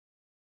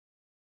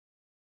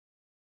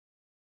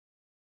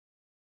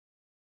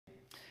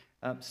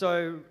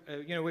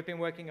We've been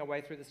working our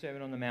way through the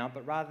Sermon on the Mount,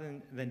 but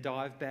rather than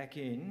dive back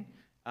in,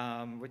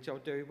 which I'll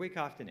do week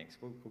after next,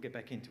 we'll get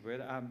back into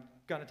it. I'm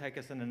going to take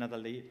us on another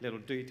little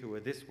detour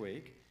this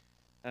week.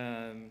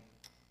 And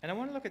I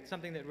want to look at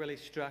something that really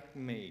struck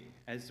me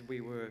as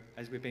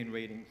we've been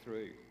reading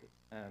through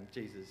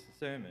Jesus'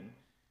 sermon.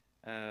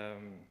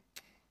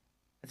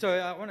 So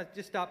I want to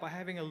just start by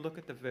having a look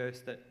at the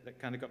verse that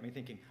kind of got me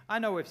thinking. I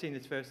know we've seen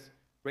this verse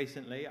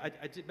recently,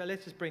 but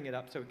let's just bring it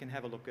up so we can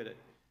have a look at it.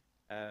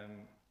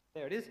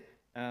 There it is.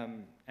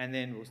 And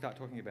then we'll start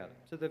talking about it.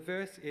 So the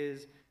verse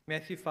is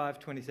Matthew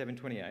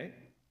 5:27-28.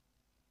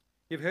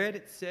 You've heard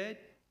it said,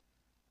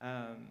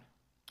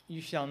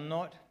 you shall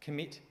not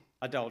commit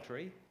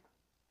adultery.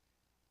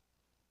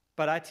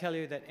 But I tell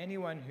you that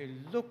anyone who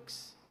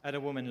looks at a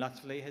woman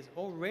lustfully has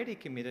already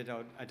committed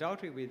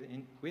adultery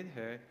with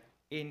her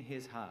in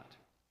his heart.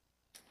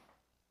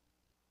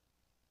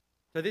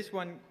 So this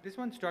one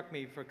struck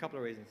me for a couple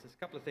of reasons. There's a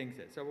couple of things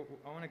there. So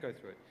I want to go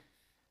through it.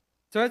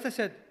 So as I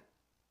said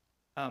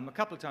a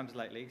couple of times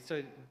lately,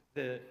 so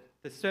the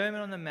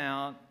Sermon on the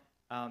Mount,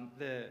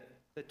 the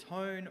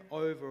tone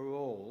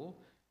overall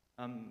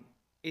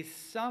is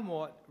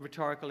somewhat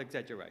rhetorical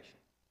exaggeration,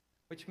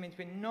 which means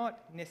we're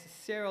not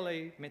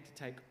necessarily meant to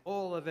take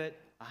all of it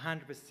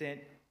 100%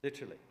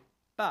 literally.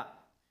 But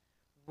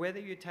whether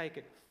you take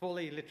it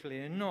fully literally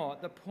or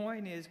not, the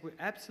point is we're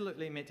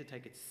absolutely meant to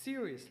take it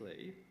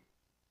seriously.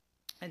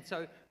 And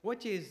so what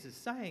Jesus is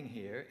saying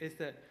here is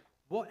that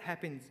what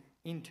happens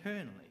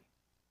internally,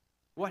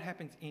 what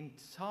happens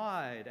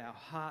inside our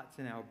hearts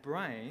and our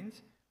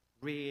brains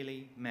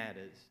really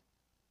matters.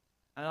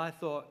 And I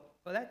thought,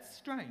 well, that's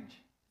strange,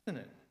 isn't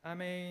it? I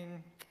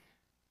mean,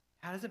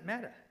 how does it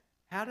matter?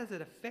 How does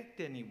it affect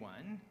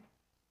anyone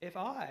if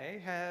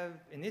I have,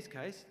 in this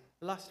case,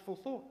 lustful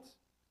thoughts?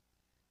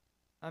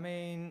 I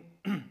mean,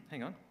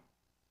 hang on.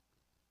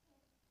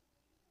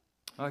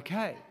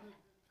 Okay.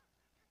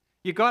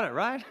 You got it,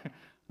 right?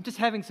 I'm just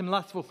having some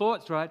lustful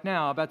thoughts right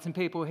now about some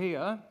people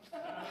here.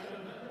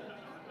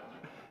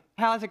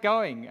 How's it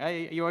going? Are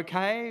you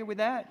okay with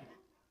that?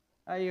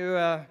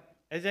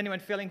 Is anyone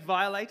feeling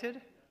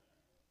violated?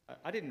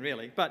 I didn't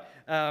really, but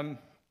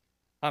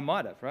I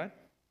might have, right?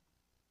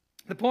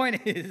 The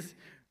point is,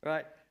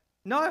 right,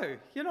 no,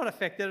 you're not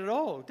affected at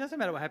all. It doesn't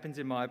matter what happens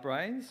in my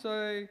brain.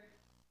 So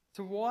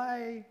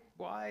why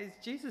is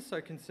Jesus so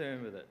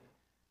concerned with it?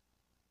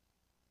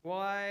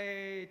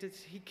 Why does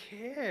he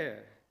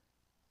care?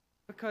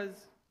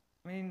 Because,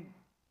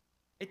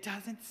 it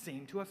doesn't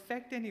seem to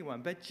affect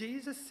anyone. But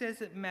Jesus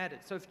says it matters.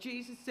 So if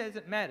Jesus says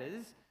it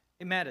matters,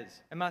 it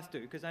matters. It must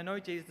do. Because I know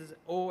Jesus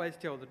always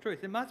tells the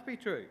truth. It must be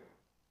true.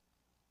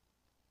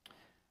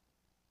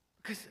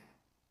 Because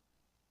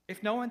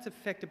if no one's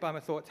affected by my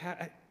thoughts,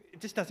 it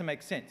just doesn't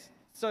make sense.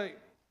 So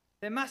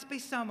there must be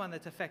someone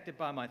that's affected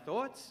by my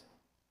thoughts,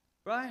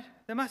 right?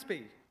 There must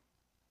be.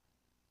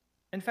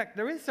 In fact,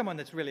 there is someone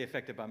that's really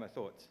affected by my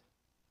thoughts.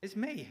 It's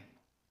me.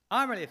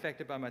 I'm really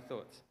affected by my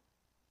thoughts.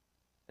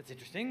 That's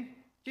interesting.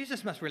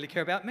 Jesus must really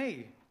care about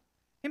me.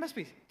 He must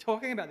be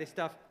talking about this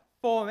stuff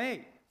for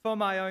me, for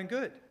my own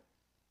good.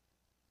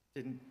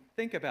 Didn't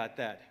think about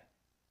that.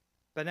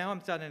 But now I'm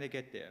starting to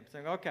get there. I'm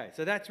saying, okay,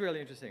 so that's really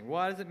interesting.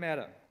 Why does it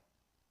matter?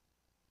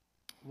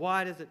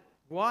 Why is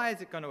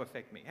it going to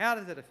affect me? How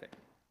does it affect me?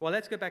 Well,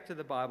 let's go back to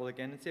the Bible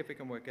again and see if we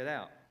can work it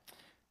out.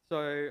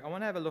 So I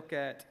want to have a look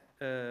at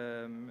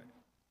 2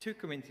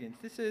 Corinthians.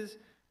 This is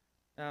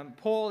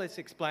Paul is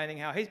explaining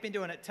how he's been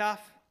doing it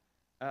tough.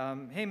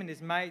 Him and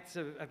his mates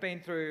have been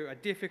through a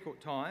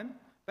difficult time.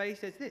 But he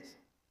says this.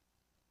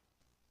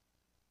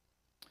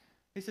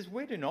 He says,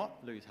 we do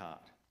not lose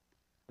heart.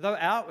 Though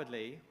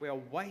outwardly we are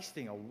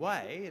wasting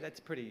away, that's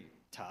pretty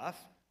tough,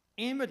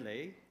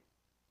 inwardly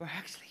we're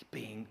actually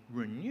being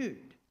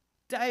renewed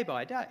day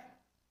by day.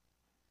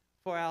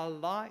 For our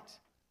light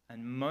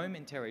and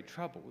momentary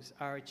troubles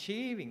are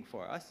achieving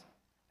for us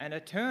an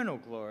eternal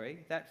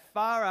glory that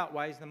far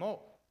outweighs them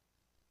all.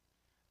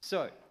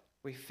 So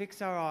we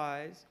fix our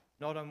eyes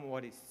not on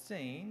what is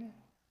seen,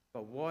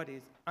 but what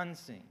is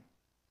unseen.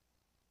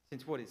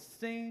 Since what is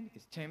seen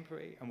is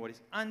temporary and what is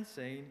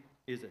unseen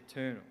is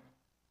eternal.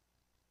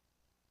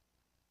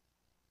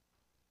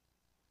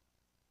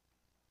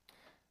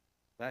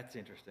 That's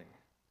interesting.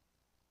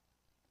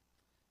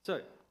 So, I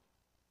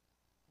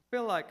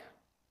feel like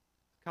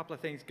a couple of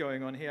things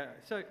going on here.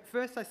 So,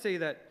 first I see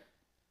that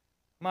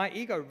my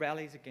ego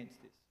rallies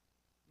against this.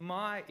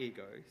 My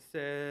ego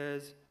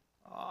says,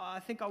 I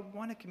think I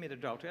want to commit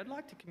adultery. I'd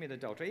like to commit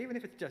adultery, even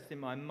if it's just in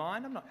my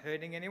mind. I'm not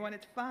hurting anyone.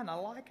 It's fun. I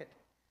like it.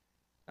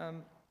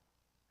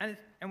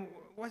 And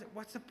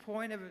what's the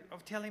point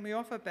of telling me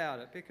off about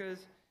it?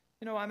 Because,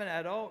 I'm an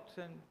adult,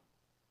 and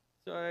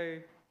so...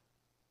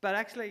 But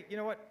actually, you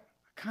know what?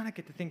 I kind of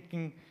get to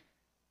thinking,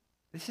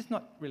 this is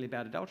not really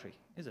about adultery,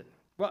 is it?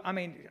 Well,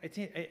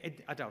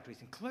 adultery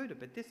is included,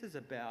 but this is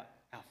about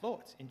our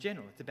thoughts in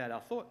general. It's about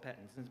our thought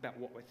patterns. It's about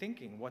what we're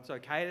thinking, what's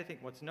okay to think,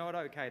 what's not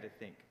okay to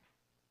think.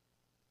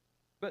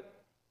 But,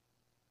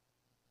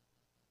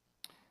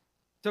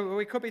 so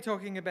we could be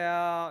talking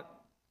about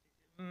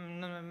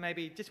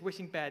maybe just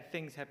wishing bad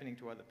things happening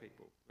to other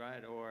people,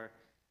 right? Or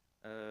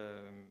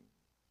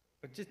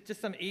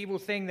just some evil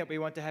thing that we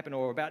want to happen,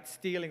 or about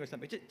stealing or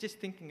something. Just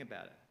thinking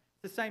about it.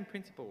 It's the same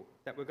principle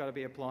that we've got to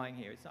be applying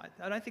here.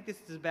 I don't think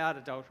this is about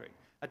adultery.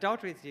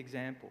 Adultery is the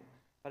example.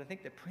 But I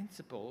think the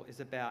principle is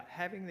about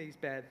having these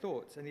bad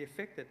thoughts and the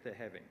effect that they're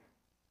having.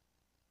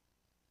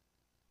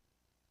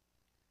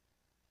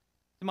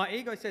 So my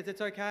ego says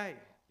it's okay.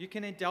 You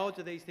can indulge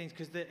in these things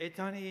because it's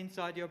only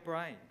inside your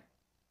brain.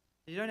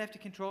 You don't have to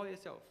control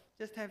yourself.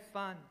 Just have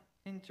fun,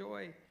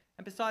 enjoy.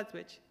 And besides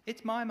which,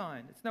 it's my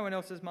mind. It's no one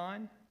else's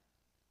mind.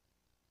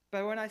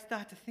 But when I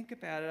start to think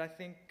about it, I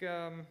think,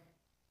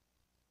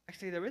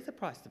 actually there is a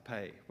price to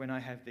pay when I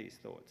have these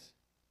thoughts.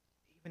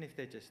 Even if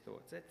they're just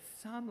thoughts. At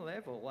some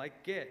level, I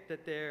get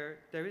that there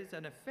is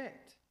an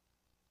effect.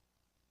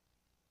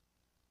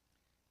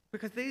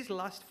 Because these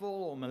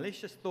lustful or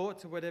malicious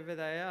thoughts or whatever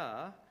they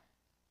are,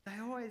 they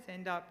always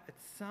end up at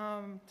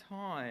some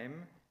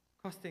time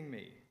costing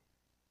me.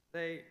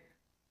 They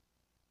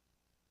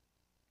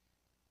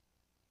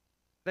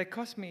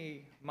cost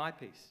me my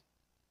peace.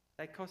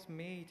 They cost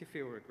me to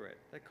feel regret.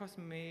 They cost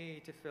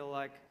me to feel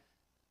like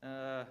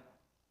there's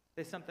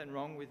something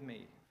wrong with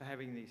me for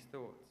having these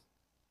thoughts.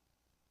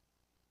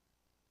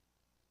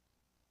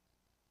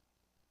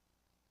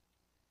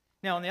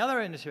 Now, on the other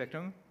end of the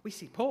spectrum, we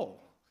see Paul.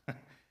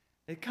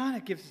 It kind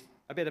of gives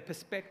a bit of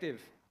perspective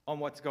on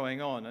what's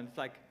going on. And it's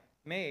like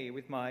me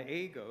with my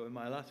ego and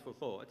my lustful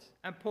thoughts,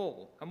 and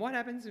Paul. And what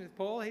happens with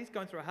Paul? He's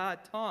going through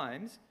hard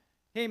times,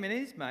 him and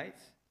his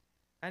mates,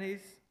 and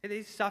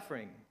he's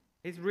suffering.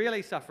 He's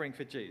really suffering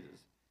for Jesus.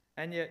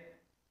 And yet,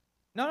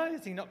 not only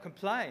does he not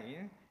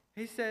complain,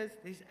 he says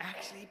he's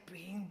actually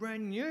being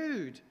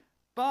renewed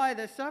by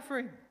the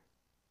suffering.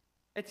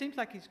 It seems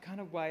like he's kind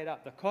of weighed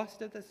up the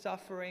cost of the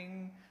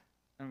suffering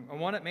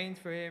and what it means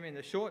for him in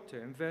the short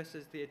term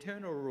versus the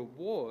eternal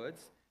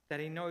rewards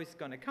that he knows is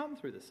going to come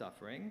through the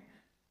suffering.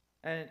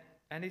 And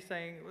he's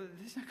saying, well,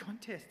 there's no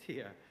contest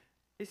here.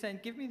 He's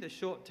saying, give me the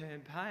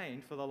short-term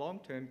pain for the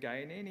long-term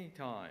gain any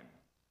time.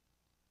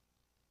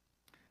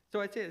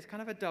 So I'd say it's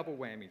kind of a double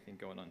whammy thing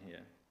going on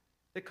here.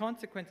 The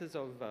consequences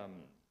of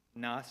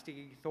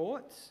nasty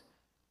thoughts,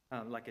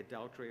 like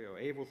adultery or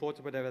evil thoughts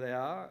or whatever they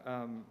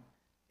are,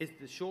 is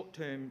the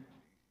short-term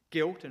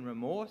guilt and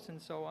remorse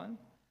and so on.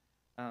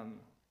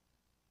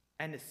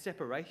 And the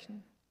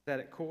separation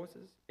that it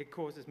causes. It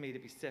causes me to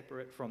be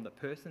separate from the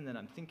person that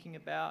I'm thinking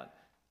about,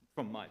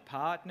 from my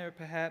partner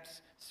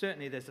perhaps.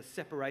 Certainly there's a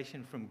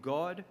separation from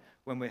God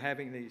when we're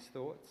having these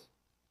thoughts.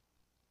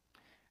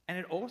 And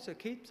it also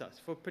keeps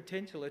us for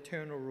potential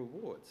eternal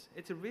rewards.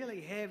 It's a really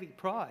heavy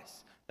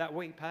price that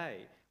we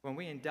pay when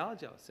we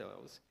indulge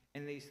ourselves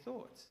in these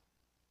thoughts.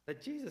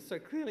 But Jesus so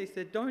clearly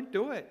said, don't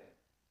do it.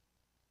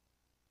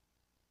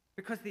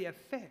 Because the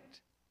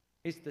effect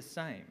is the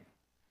same.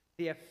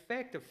 The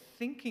effect of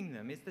thinking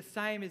them is the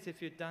same as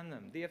if you'd done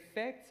them. The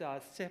effects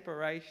are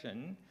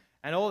separation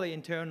and all the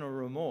internal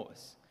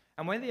remorse.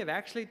 And whether you've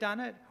actually done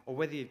it or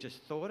whether you've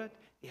just thought it,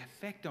 the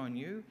effect on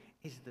you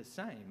is the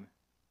same.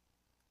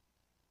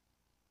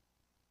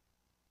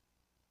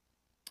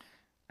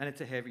 And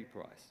it's a heavy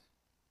price.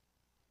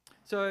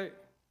 So,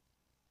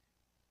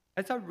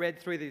 as I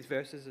read through these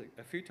verses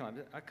a few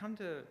times, I come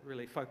to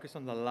really focus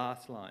on the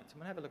last line. So I'm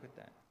going to have a look at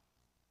that.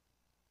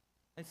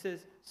 It says,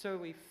 so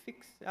we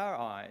fix our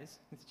eyes,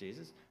 it's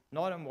Jesus,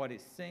 not on what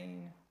is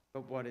seen,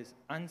 but what is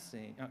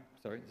unseen. Oh,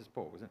 sorry, this is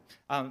Paul, wasn't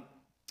it?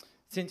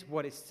 Since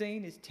what is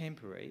seen is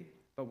temporary,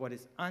 but what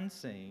is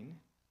unseen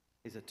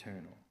is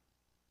eternal.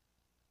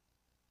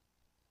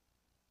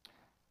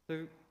 So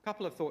a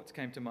couple of thoughts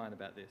came to mind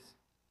about this.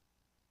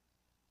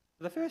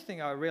 The first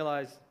thing I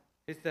realised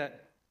is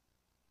that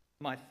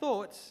my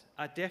thoughts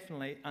are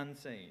definitely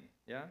unseen,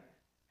 yeah?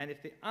 And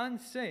if the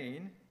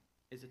unseen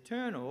is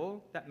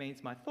eternal, that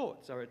means my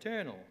thoughts are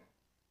eternal.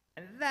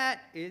 And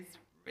that is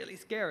really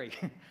scary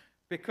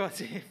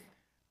because if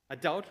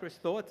adulterous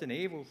thoughts and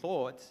evil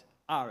thoughts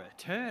are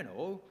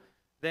eternal,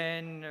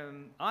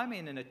 then I'm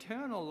in an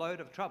eternal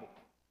load of trouble.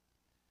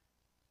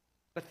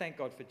 But thank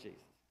God for Jesus,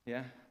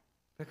 yeah?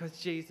 Because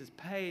Jesus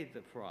paid the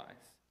price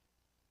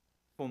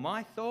for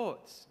my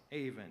thoughts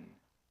even,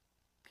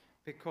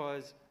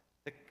 because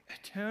the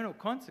eternal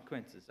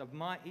consequences of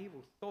my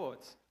evil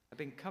thoughts have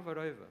been covered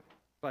over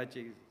by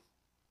Jesus.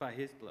 By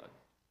his blood.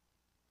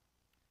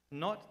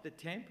 Not the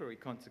temporary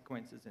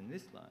consequences in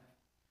this life,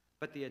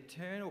 but the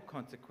eternal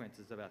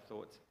consequences of our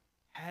thoughts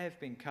have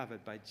been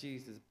covered by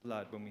Jesus'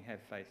 blood when we have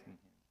faith in him.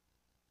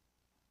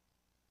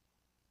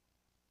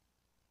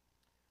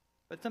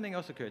 But something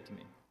else occurred to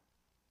me.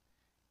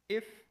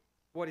 If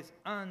what is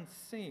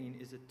unseen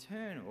is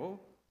eternal,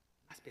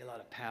 there must be a lot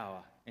of power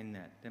in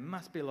that. There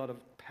must be a lot of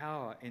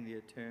power in the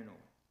eternal.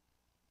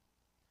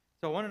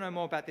 So I want to know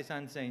more about this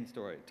unseen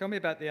story. Tell me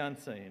about the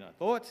unseen. I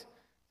thought.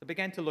 I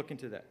began to look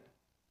into that.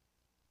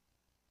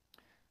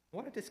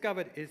 What I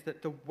discovered is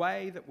that the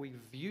way that we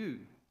view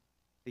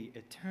the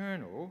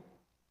eternal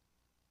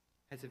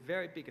has a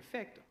very big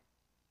effect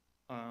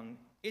on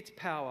its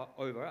power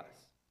over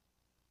us,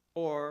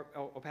 or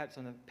perhaps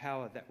on the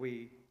power that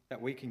we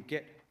that we can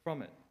get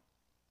from it.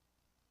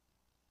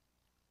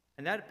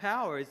 And that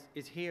power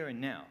is here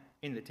and now,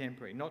 in the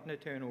temporary, not an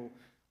eternal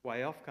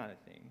way off kind of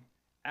thing.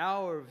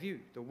 Our view,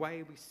 the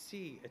way we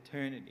see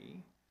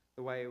eternity,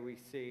 the way we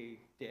see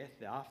death,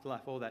 the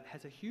afterlife, all that,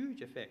 has a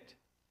huge effect.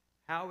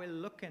 How we're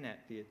looking at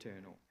the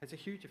eternal has a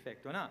huge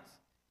effect on us.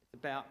 It's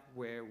about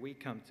where we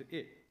come to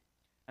it.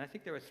 And I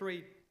think there are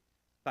three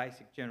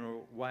basic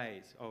general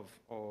ways of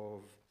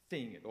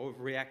seeing it, or of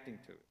reacting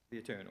to it, the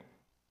eternal.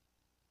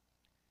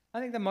 I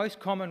think the most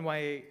common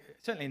way,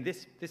 certainly in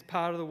this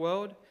part of the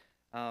world,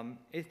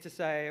 is to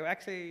say, well,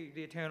 actually,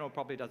 the eternal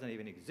probably doesn't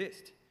even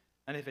exist.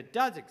 And if it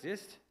does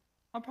exist,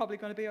 I'm probably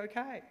going to be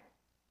okay.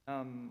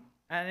 And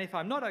if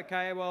I'm not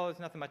okay, well, there's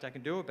nothing much I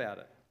can do about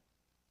it.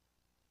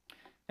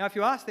 Now, if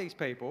you ask these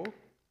people,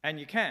 and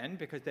you can,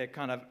 because they're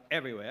kind of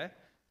everywhere,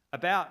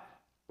 about,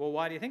 well,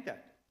 why do you think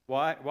that?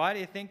 Why do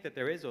you think that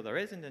there is or there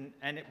isn't?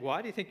 And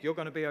why do you think you're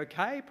going to be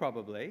okay,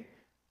 probably?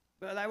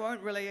 But they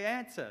won't really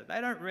answer.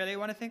 They don't really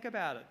want to think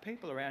about it.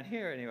 People around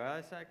here, anyway,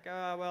 it's like,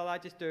 oh, well, I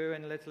just do,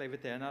 and let's leave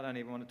it there, and I don't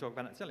even want to talk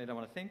about it. I certainly don't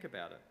want to think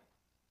about it.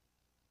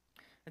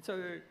 And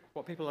so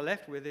what people are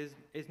left with is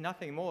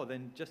nothing more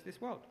than just this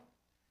world.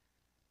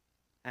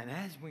 And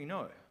as we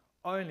know,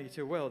 only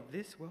too well,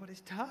 this world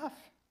is tough.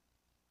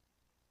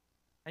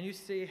 And you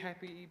see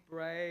happy,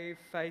 brave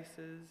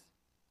faces.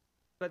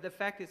 But the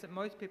fact is that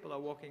most people are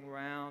walking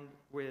around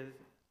with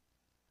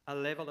a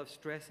level of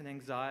stress and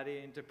anxiety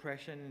and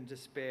depression and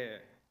despair.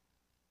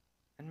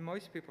 And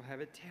most people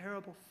have a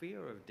terrible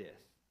fear of death.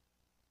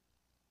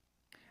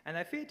 And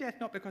they fear death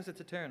not because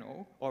it's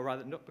eternal, or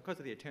rather not because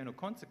of the eternal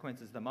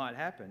consequences that might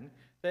happen.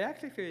 They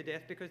actually fear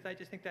death because they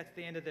just think that's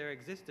the end of their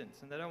existence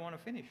and they don't want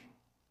to finish.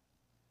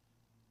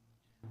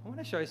 I want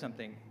to show you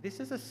something. This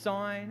is a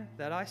sign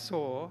that I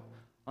saw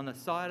on the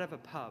side of a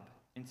pub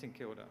in St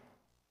Kilda.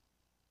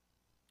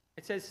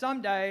 It says,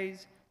 some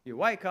days you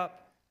wake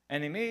up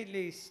and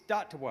immediately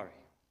start to worry.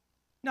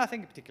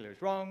 Nothing in particular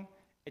is wrong.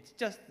 It's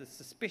just the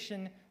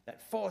suspicion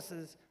that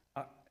forces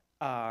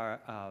are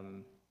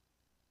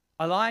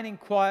aligning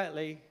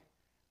quietly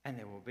and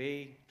there will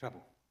be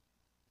trouble.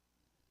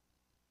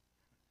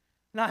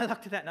 And I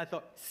looked at that and I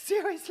thought,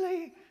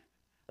 seriously?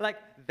 Like,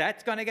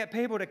 that's going to get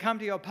people to come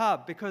to your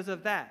pub because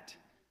of that,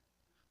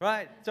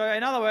 right? So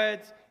in other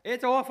words,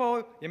 it's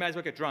awful, you may as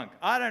well get drunk.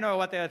 I don't know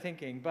what they're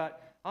thinking,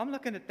 but I'm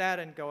looking at that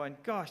and going,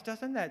 gosh,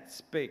 doesn't that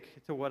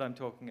speak to what I'm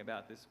talking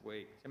about this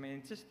week? I mean,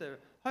 it's just the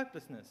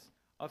hopelessness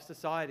of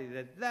society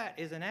that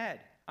is an ad.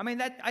 I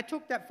mean, I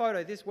took that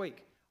photo this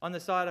week on the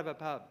side of a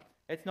pub.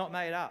 It's not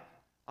made up.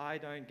 I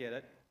don't get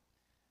it.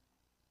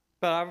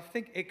 But I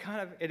think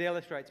it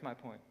illustrates my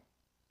point.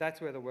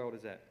 That's where the world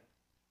is at.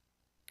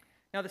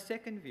 Now, the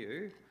second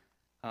view,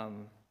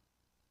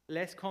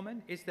 less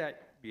common, is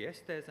that,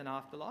 yes, there's an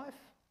afterlife.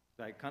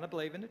 They kind of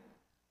believe in it.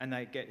 And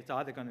it's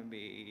either going to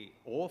be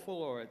awful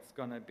or it's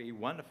going to be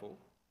wonderful.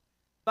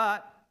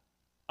 But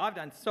I've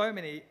done so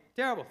many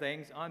terrible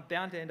things, I'm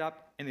bound to end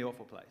up in the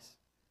awful place.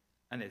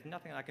 And there's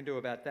nothing I can do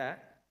about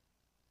that.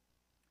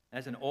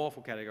 That's an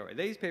awful category.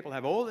 These people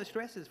have all the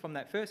stresses from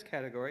that first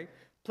category,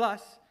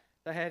 plus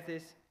they have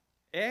this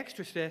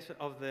extra stress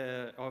of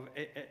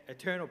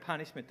eternal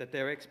punishment that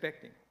they're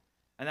expecting.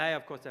 And they,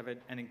 of course, have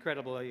an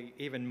incredibly,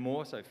 even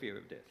more so, fear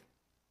of death.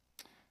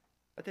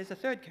 But there's a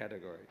third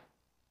category.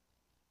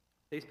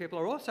 These people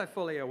are also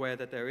fully aware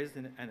that there is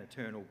an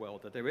eternal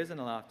world, that there is an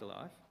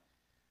afterlife,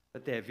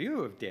 but their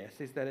view of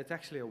death is that it's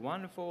actually a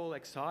wonderful,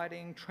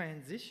 exciting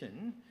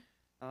transition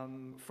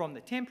from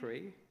the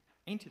temporary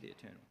into the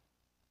eternal.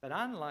 But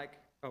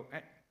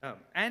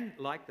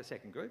like the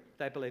second group,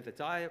 they believe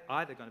it's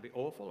either going to be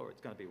awful or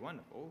it's going to be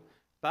wonderful.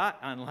 But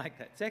unlike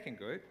that second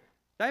group,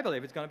 they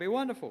believe it's going to be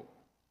wonderful.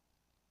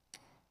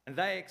 And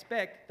they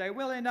expect they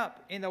will end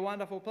up in the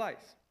wonderful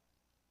place.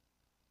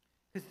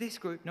 Because this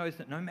group knows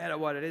that no matter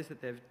what it is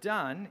that they've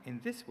done in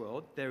this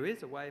world, there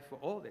is a way for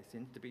all their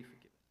sins to be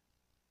forgiven.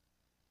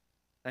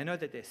 They know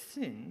that their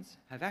sins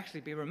have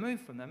actually been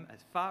removed from them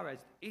as far as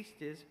the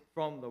east is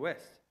from the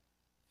west,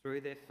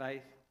 through their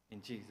faith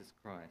in Jesus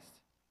Christ.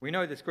 We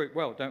know this group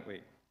well, don't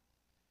we?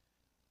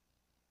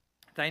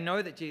 They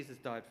know that Jesus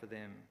died for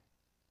them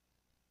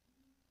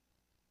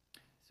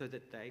so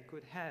that they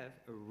could have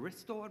a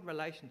restored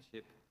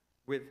relationship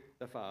with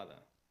the Father,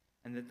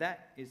 and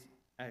that is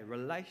a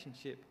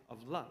relationship of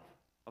love,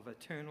 of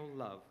eternal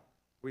love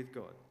with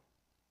God.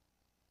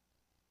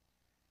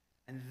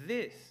 And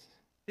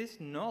this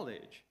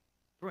knowledge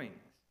brings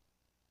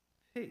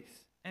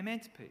peace,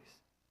 immense peace,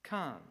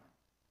 calm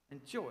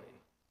and joy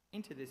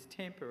into this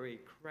temporary,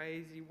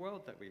 crazy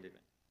world that we live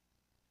in.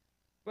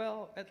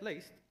 Well, at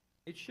least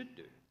it should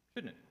do,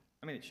 shouldn't it?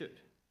 I mean, it should.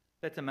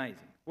 That's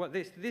amazing. Well,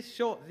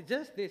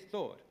 just this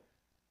thought.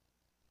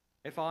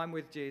 If I'm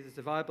with Jesus,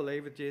 if I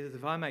believe with Jesus,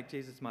 if I make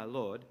Jesus my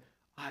Lord,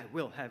 I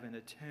will have an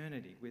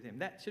eternity with him.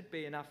 That should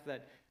be enough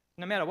that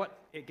no matter what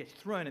it gets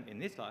thrown at me in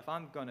this life,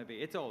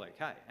 it's all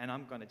okay. And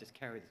I'm going to just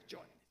carry this joy,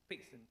 this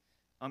peace, and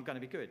I'm going to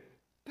be good.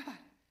 But,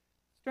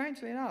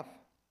 strangely enough,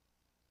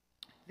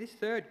 this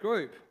third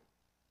group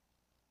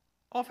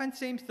often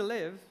seems to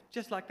live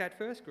just like that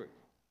first group.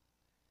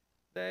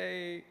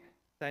 They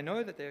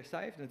know that they're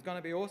saved and it's going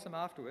to be awesome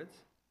afterwards,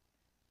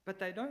 but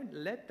they don't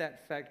let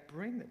that fact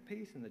bring the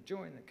peace and the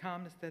joy and the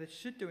calmness that it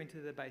should do into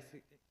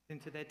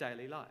their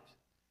daily lives.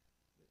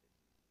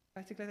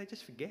 Basically, they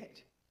just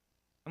forget.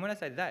 And when I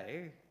say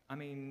they, I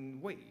mean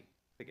we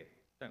forget,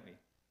 don't we?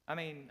 I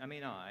mean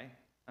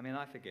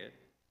I forget.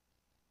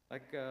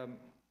 Like,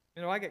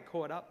 I get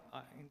caught up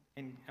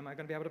in am I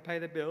going to be able to pay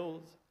the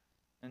bills?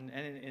 And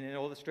in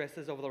all the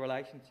stresses of the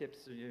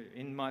relationships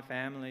in my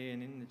family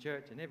and in the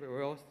church and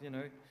everywhere else,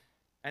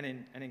 and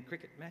in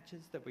cricket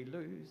matches that we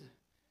lose.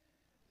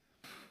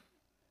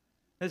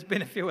 There's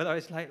been a few of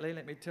those lately,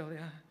 let me tell you.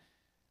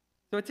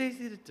 So it's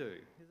easy to do,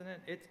 isn't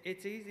it?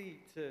 It's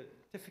easy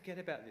to forget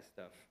about this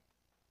stuff.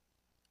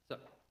 So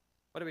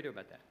what do we do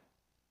about that?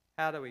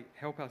 How do we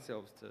help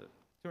ourselves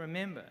to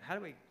remember? How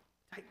do we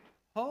take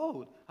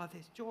hold of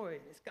this joy,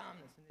 this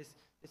calmness, and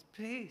this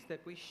peace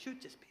that we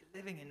should just be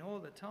living in all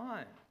the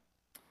time?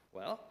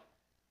 Well,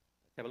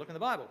 let's have a look in the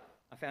Bible.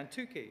 I found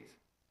 2 keys.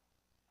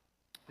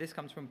 This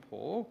comes from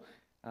Paul.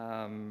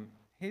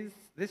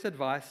 This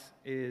advice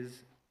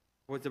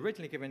was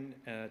originally given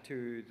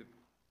to the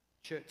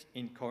church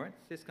in Corinth.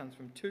 This comes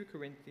from 2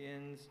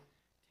 Corinthians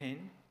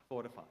 10,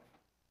 4-5. It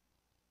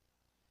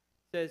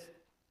says,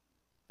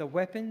 the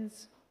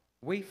weapons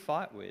we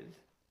fight with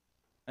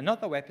are not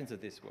the weapons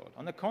of this world.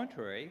 On the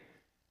contrary,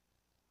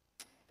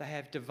 they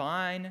have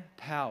divine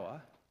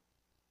power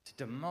to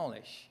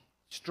demolish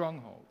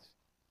strongholds.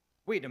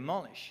 We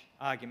demolish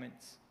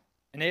arguments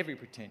and every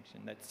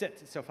pretension that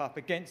sets itself up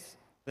against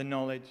the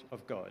knowledge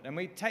of God. And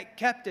we take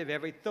captive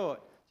every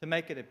thought to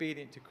make it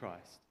obedient to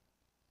Christ.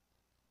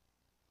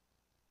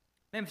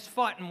 Them's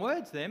fighting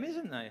words,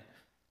 isn't they?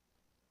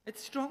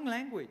 It's strong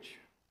language.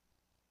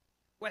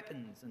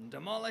 Weapons and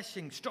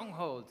demolishing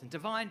strongholds and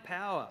divine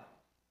power.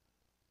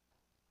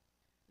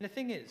 And the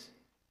thing is,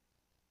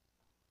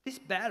 this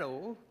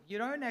battle, you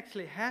don't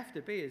actually have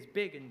to be as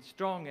big and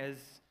strong as,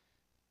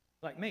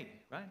 like me,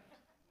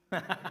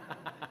 right?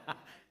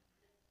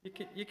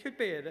 You could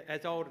be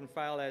as old and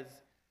frail as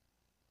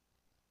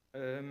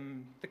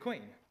the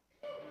Queen.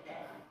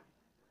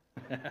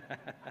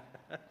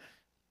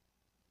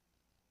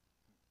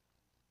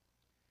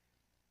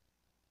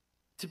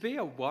 To be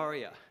a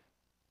warrior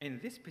in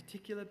this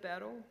particular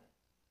battle,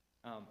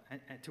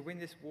 and to win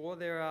this war,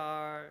 there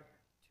are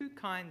 2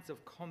 kinds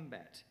of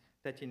combat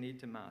that you need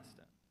to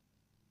master.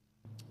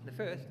 The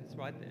first is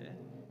right there.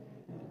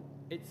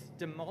 It's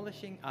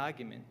demolishing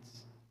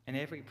arguments and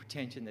every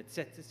pretension that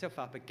sets itself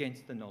up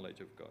against the knowledge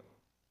of God.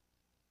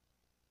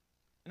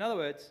 In other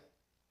words,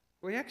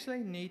 we actually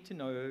need to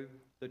know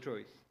the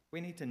truth.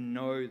 We need to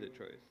know the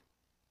truth.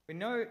 We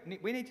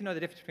need to know the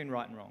difference between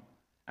right and wrong.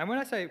 And when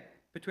I say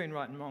between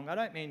right and wrong, I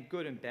don't mean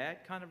good and bad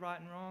kind of right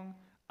and wrong.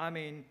 I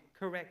mean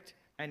correct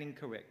and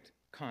incorrect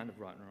kind of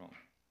right and wrong.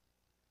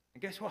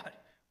 And guess what?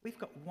 We've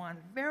got one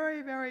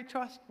very, very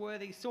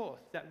trustworthy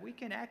source that we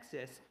can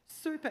access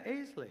super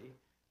easily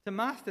to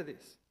master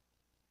this.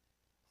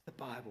 It's the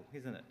Bible,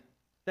 isn't it?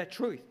 That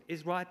truth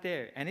is right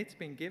there, and it's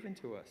been given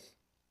to us.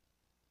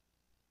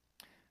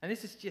 And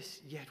this is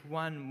just yet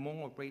one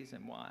more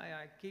reason why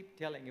I keep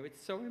telling you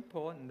it's so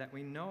important that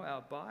we know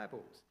our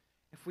Bibles.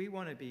 If we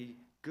want to be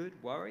good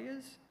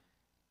warriors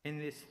in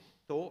this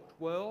thought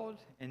world,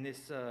 in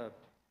this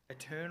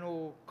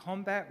eternal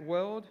combat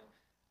world,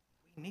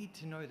 we need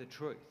to know the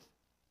truth.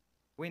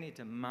 We need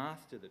to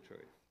master the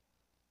truth.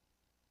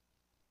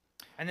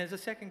 And there's a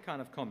second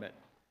kind of combat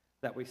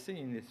that we see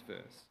in this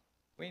verse.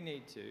 We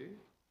need to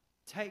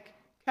take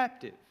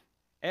captive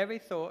every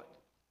thought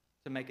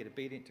to make it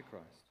obedient to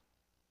Christ.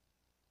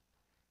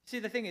 See,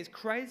 the thing is,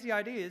 crazy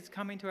ideas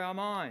come into our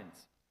minds.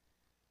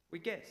 We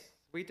guess,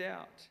 we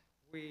doubt,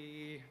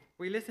 we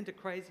listen to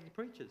crazy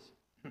preachers.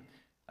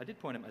 I did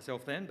point at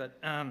myself then, but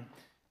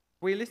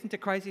we listen to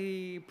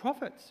crazy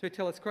prophets who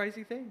tell us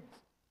crazy things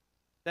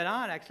that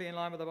aren't actually in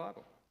line with the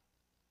Bible.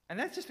 And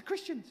that's just the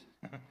Christians.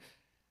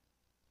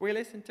 We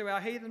listen to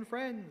our heathen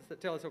friends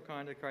that tell us all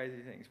kinds of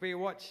crazy things. We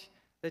watch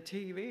the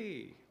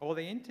TV or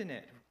the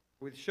internet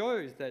with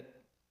shows that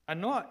are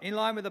not in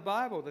line with the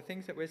Bible, the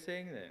things that we're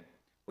seeing there.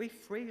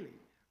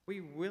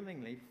 We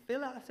willingly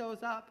fill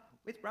ourselves up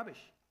with rubbish.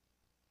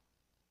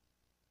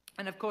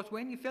 And of course,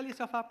 when you fill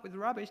yourself up with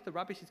rubbish, the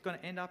rubbish is going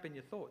to end up in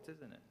your thoughts,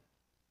 isn't it?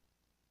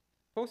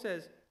 Paul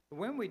says,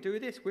 when we do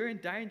this, we're in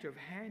danger of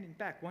handing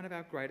back one of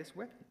our greatest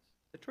weapons,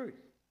 the truth.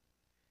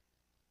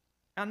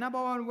 Our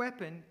number one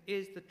weapon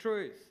is the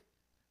truth,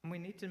 and we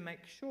need to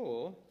make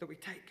sure that we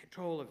take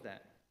control of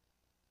that.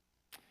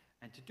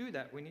 And to do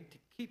that, we need to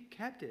keep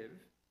captive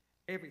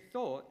every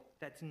thought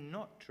that's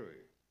not true.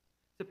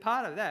 So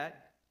part of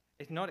that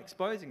is not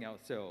exposing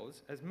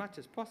ourselves as much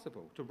as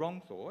possible to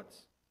wrong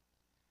thoughts.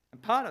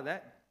 And part of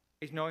that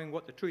is knowing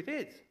what the truth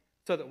is,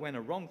 so that when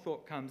a wrong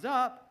thought comes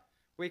up,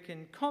 we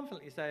can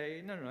confidently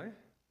say, no,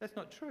 that's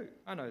not true.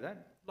 I know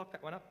that. Lock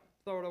that one up,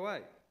 throw it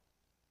away.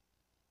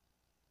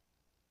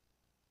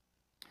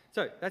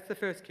 So that's the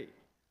first key.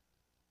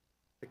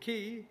 The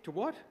key to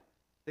what?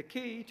 The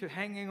key to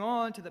hanging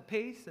on to the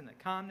peace and the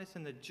calmness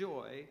and the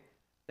joy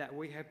that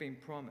we have been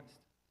promised.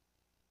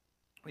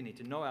 We need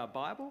to know our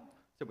Bible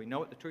so we know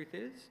what the truth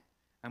is,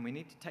 and we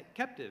need to take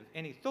captive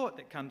any thought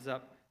that comes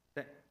up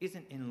that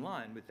isn't in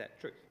line with that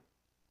truth.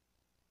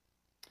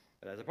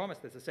 But as I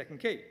promised, there's a second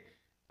key.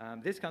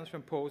 This comes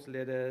from Paul's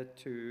letter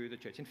to the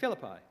church in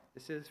Philippi.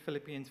 This is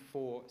Philippians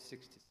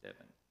 4:6-7. It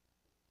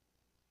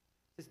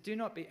says, "Do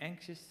not be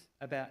anxious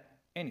about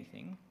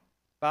anything,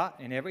 but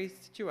in every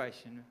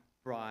situation,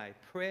 by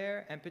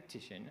prayer and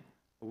petition,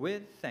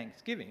 with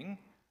thanksgiving,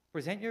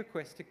 present your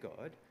requests to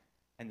God,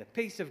 and the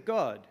peace of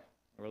God,"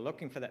 we were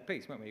looking for that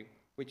peace, weren't we,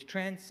 "which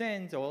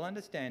transcends all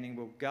understanding,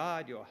 will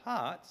guard your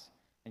hearts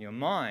and your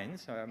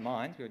minds," so our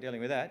minds, we were dealing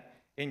with that,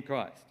 "in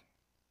Christ."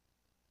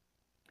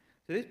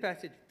 So this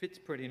passage fits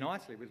pretty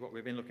nicely with what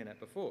we've been looking at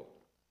before.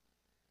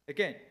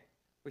 Again,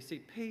 we see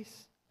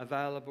peace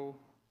available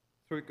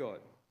through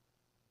God.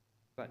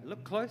 But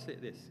look closely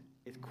at this.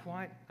 It's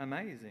quite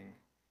amazing.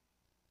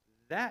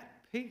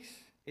 That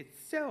peace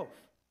itself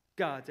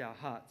guards our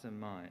hearts and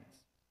minds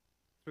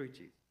through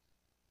Jesus.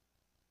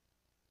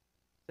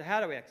 So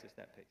how do we access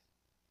that peace?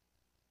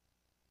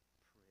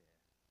 Prayer.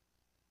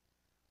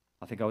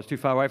 I think I was too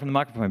far away from the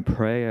microphone.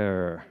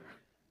 Prayer.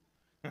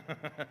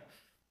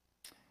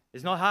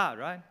 It's not hard,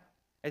 right?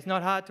 It's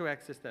not hard to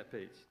access that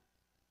peace.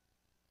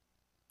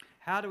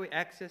 How do we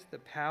access the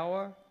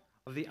power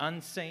of the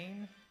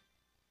unseen?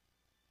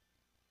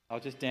 I'll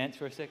just dance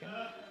for a second.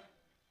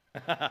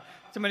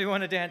 Somebody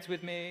want to dance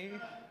with me?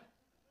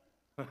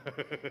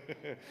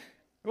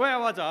 Where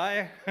was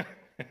I?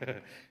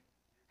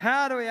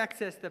 How do we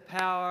access the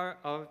power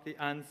of the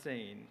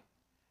unseen?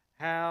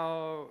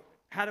 How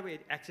do we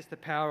access the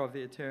power of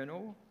the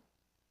eternal?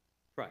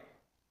 Pray.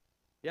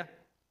 Yeah?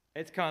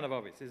 It's kind of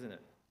obvious, isn't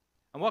it?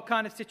 And what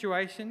kind of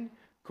situation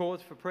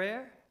calls for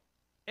prayer?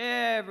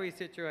 Every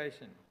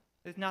situation.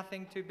 There's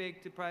nothing too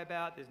big to pray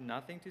about. There's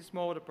nothing too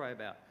small to pray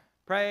about.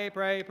 Pray,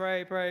 pray,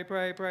 pray, pray,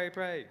 pray, pray,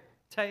 pray.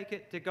 Take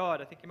it to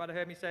God. I think you might have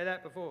heard me say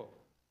that before.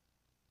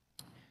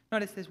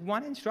 Notice there's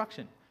one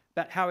instruction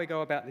about how we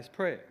go about this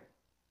prayer.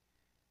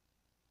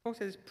 Paul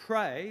says,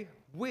 pray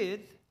with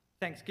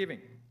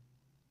thanksgiving.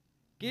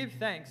 Give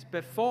thanks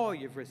before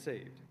you've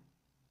received.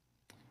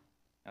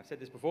 I've said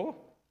this before.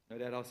 No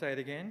doubt I'll say it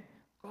again.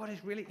 God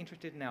is really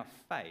interested in our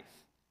faith.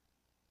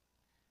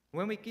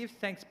 When we give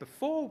thanks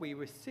before we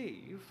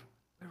receive,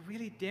 we're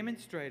really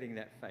demonstrating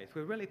that faith.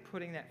 We're really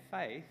putting that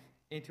faith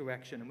into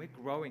action, and we're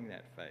growing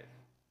that faith.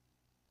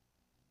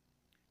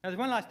 Now, there's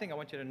one last thing I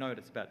want you to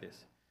notice about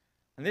this,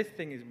 and this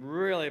thing is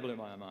really blew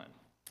my mind.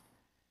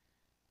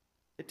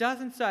 It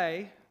doesn't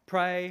say,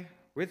 pray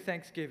with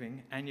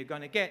thanksgiving, and you're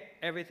going to get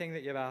everything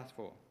that you've asked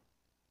for.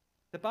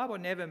 The Bible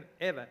never,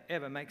 ever,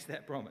 ever makes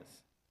that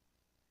promise.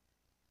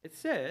 It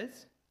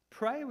says,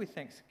 pray with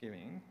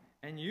thanksgiving,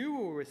 and you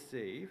will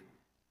receive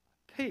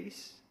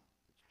peace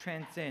which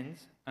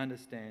transcends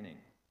understanding.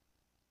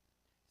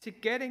 See,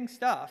 getting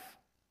stuff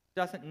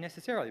doesn't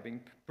necessarily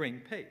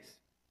bring peace.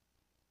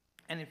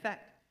 And in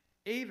fact,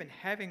 even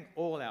having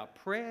all our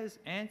prayers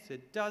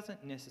answered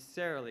doesn't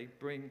necessarily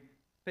bring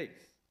peace.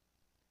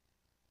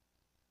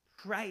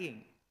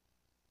 Praying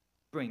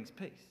brings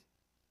peace.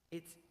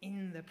 It's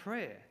in the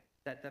prayer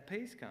that the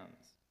peace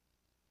comes.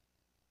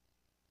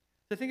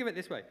 So think of it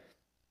this way.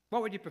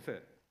 What would you prefer?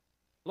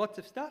 Lots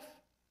of stuff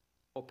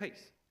or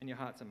peace in your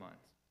hearts and minds?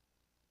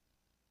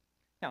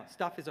 Now,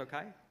 stuff is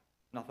okay.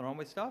 Nothing wrong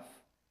with stuff.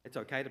 It's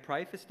okay to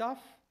pray for stuff.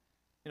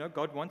 You know,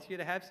 God wants you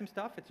to have some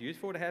stuff. It's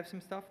useful to have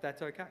some stuff.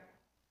 That's okay.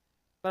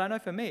 But I know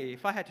for me,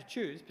 if I had to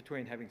choose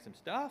between having some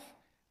stuff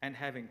and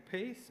having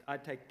peace,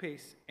 I'd take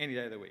peace any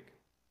day of the week.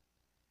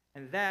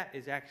 And that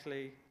is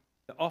actually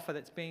the offer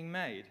that's being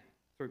made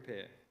through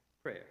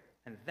prayer.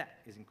 And that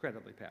is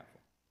incredibly powerful.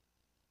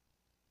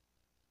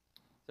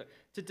 So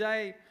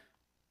today,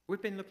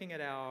 we've been looking at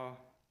our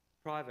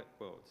private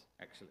worlds,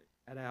 actually,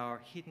 at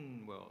our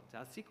hidden worlds,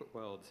 our secret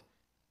worlds,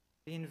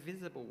 the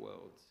invisible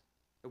worlds,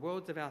 the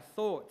worlds of our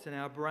thoughts and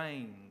our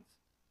brains.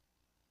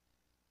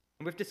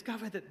 And we've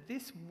discovered that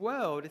this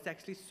world is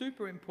actually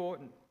super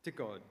important to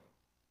God.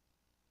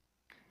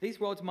 These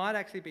worlds might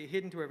actually be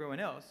hidden to everyone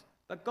else,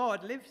 but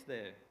God lives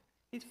there.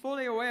 He's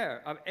fully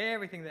aware of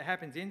everything that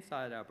happens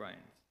inside our brains.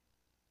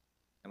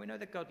 And we know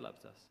that God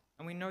loves us,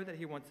 and we know that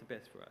He wants the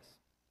best for us.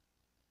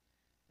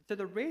 So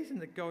the reason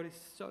that God is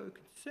so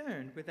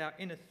concerned with our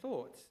inner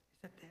thoughts is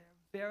that they're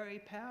very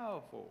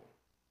powerful.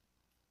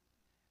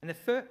 And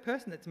the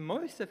person that's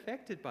most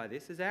affected by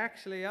this is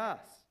actually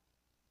us.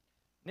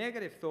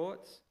 Negative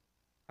thoughts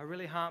are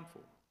really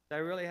harmful. They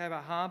really have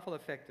a harmful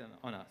effect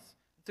on us.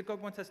 So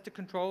God wants us to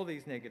control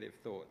these negative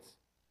thoughts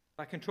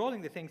by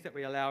controlling the things that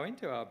we allow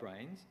into our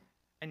brains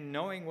and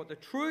knowing what the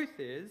truth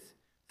is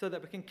so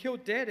that we can kill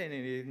dead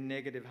any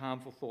negative,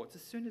 harmful thoughts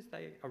as soon as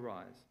they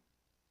arise.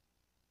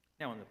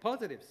 Now, on the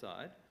positive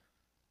side,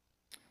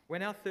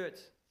 when our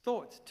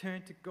thoughts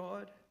turn to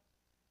God,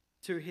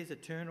 to His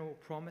eternal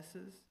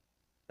promises,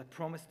 the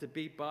promise to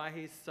be by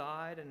His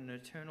side in an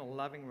eternal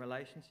loving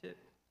relationship,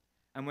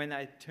 and when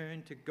they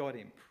turn to God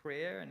in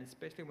prayer, and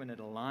especially when it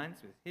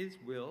aligns with His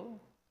will,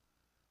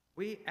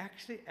 we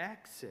actually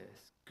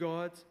access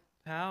God's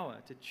power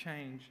to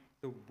change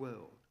the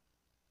world.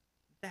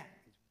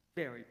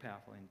 very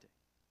powerful indeed.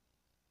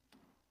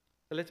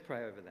 So let's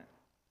pray over that.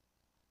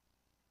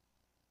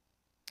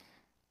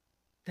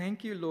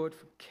 Thank you, Lord,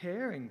 for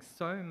caring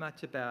so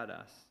much about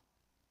us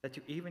that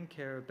you even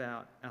care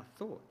about our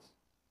thoughts.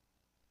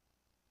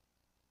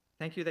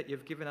 Thank you that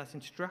you've given us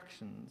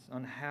instructions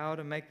on how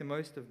to make the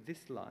most of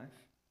this life.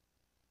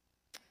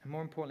 And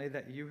more importantly,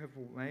 that you have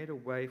made a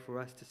way for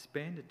us to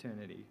spend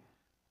eternity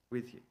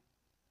with you.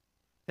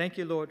 Thank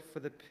you, Lord, for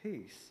the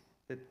peace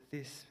that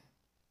this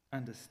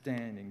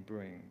understanding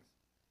brings.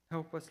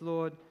 Help us,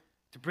 Lord,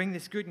 to bring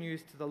this good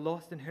news to the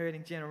lost and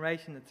hurting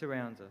generation that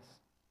surrounds us.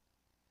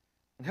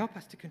 And help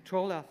us to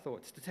control our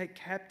thoughts, to take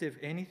captive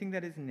anything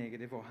that is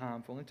negative or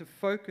harmful, and to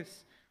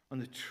focus on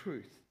the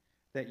truth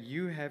that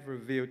you have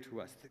revealed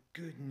to us, the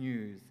good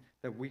news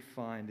that we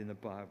find in the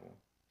Bible.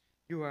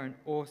 You are an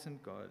awesome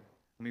God,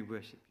 and we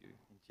worship you.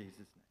 In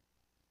Jesus'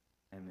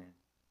 name, amen.